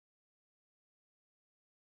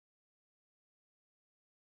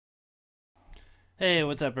Hey,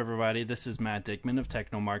 what's up, everybody? This is Matt Dickman of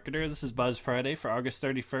Techno Marketer. This is Buzz Friday for August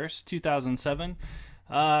 31st, 2007.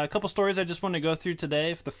 A couple stories I just want to go through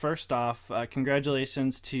today. The first off,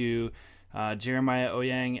 congratulations to Jeremiah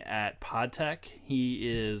Oyang at PodTech. He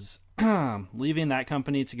is leaving that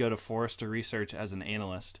company to go to Forrester Research as an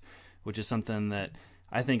analyst, which is something that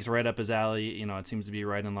I think is right up his alley. You know, it seems to be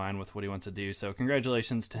right in line with what he wants to do. So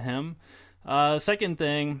congratulations to him. Second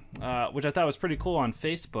thing, which I thought was pretty cool on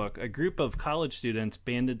Facebook, a group of college students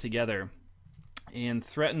banded together and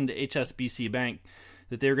threatened HSBC Bank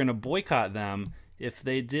that they were going to boycott them if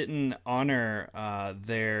they didn't honor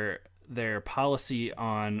their policy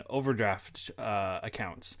on overdraft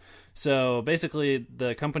accounts. So basically,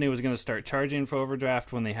 the company was going to start charging for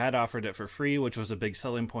overdraft when they had offered it for free, which was a big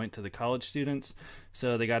selling point to the college students.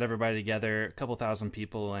 So they got everybody together, a couple thousand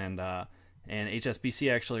people, and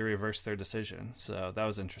HSBC actually reversed their decision. So that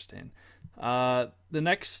was interesting. The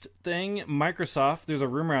next thing, Microsoft, there's a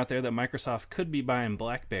rumor out there that Microsoft could be buying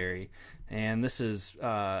BlackBerry, and this is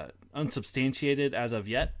unsubstantiated as of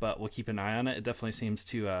yet, but we'll keep an eye on it. It definitely seems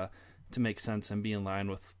to make sense and be in line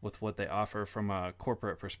with what they offer from a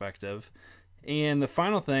corporate perspective. And the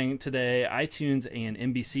final thing today, iTunes and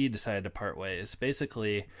NBC decided to part ways.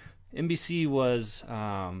 Basically, NBC was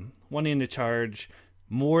wanting to charge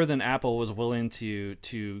more than Apple was willing to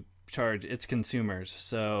charge its consumers.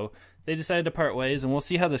 So they decided to part ways, and we'll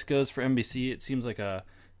see how this goes for NBC. It seems like a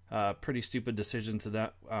pretty stupid decision to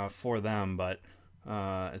that for them, but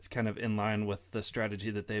it's kind of in line with the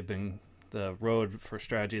strategy that the road for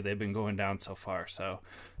strategy they've been going down so far. So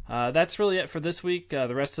that's really it for this week.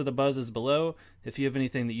 The rest of the buzz is below. If you have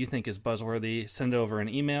anything that you think is buzzworthy, send over an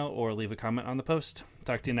email or leave a comment on the post.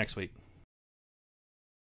 Talk to you next week.